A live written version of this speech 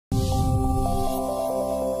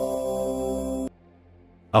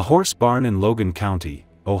A horse barn in Logan County,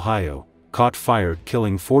 Ohio, caught fire,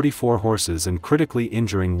 killing 44 horses and critically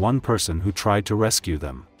injuring one person who tried to rescue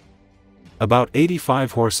them. About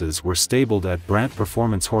 85 horses were stabled at Brant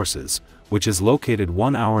Performance Horses, which is located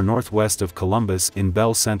 1 hour northwest of Columbus in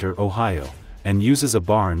Belle Center, Ohio, and uses a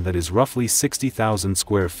barn that is roughly 60,000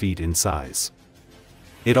 square feet in size.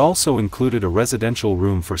 It also included a residential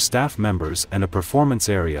room for staff members and a performance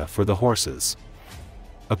area for the horses.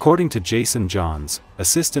 According to Jason Johns,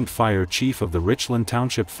 Assistant Fire Chief of the Richland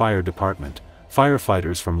Township Fire Department,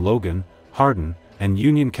 firefighters from Logan, Hardin, and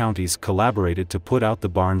Union counties collaborated to put out the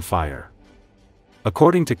barn fire.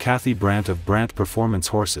 According to Cathy Brant of Brant Performance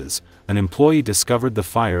Horses, an employee discovered the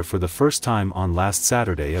fire for the first time on last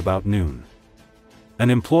Saturday about noon. An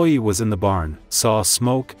employee was in the barn, saw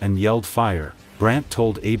smoke and yelled fire, Brant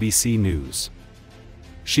told ABC News.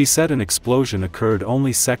 She said an explosion occurred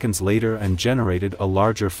only seconds later and generated a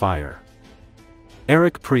larger fire.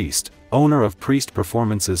 Eric Priest, owner of Priest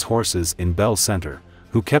Performance's horses in Belle Center,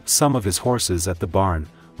 who kept some of his horses at the barn,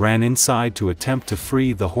 ran inside to attempt to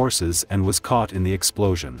free the horses and was caught in the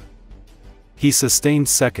explosion. He sustained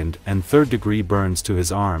second and third-degree burns to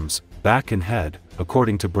his arms, back and head,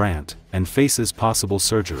 according to Brant, and faces possible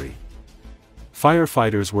surgery.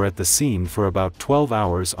 Firefighters were at the scene for about 12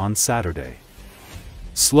 hours on Saturday.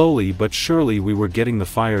 Slowly but surely we were getting the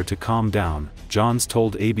fire to calm down, Johns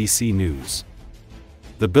told ABC News.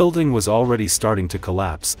 The building was already starting to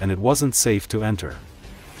collapse and it wasn't safe to enter.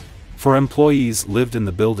 4 employees lived in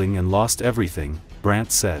the building and lost everything,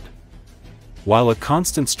 Brant said. While a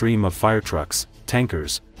constant stream of fire trucks,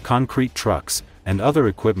 tankers, concrete trucks, and other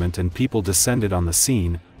equipment and people descended on the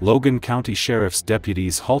scene, Logan County Sheriff's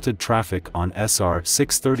deputies halted traffic on SR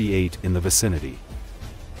 638 in the vicinity.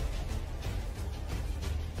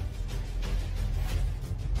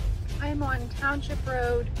 I'm on Township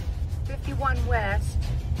Road 51 West,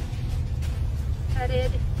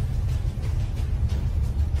 headed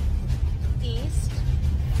east.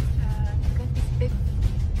 Got this big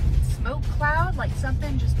smoke cloud, like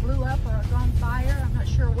something just blew up or was on fire. I'm not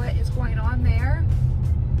sure what is going on there.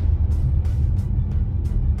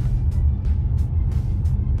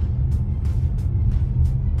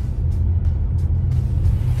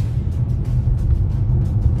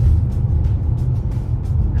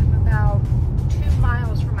 I'm about 2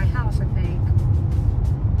 miles from my house, I think.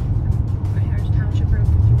 Here's Township Road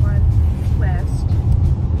 51 West.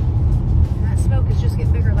 And that smoke is just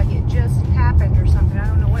getting bigger, like it just happened or something. I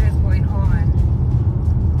don't know what is going on.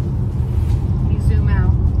 Let me zoom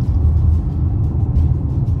out.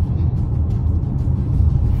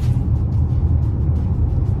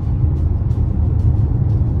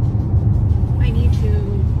 I need to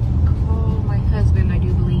call my husband, I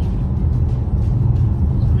do believe. So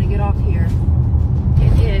I'm gonna get off here.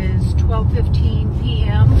 It is 12:15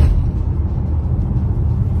 p.m.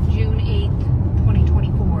 June 8th,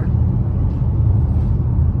 2024.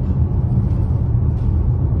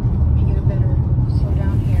 Let me get a better slow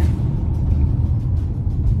down here.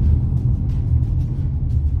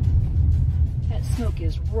 That smoke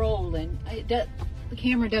is rolling. The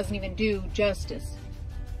camera doesn't even do justice.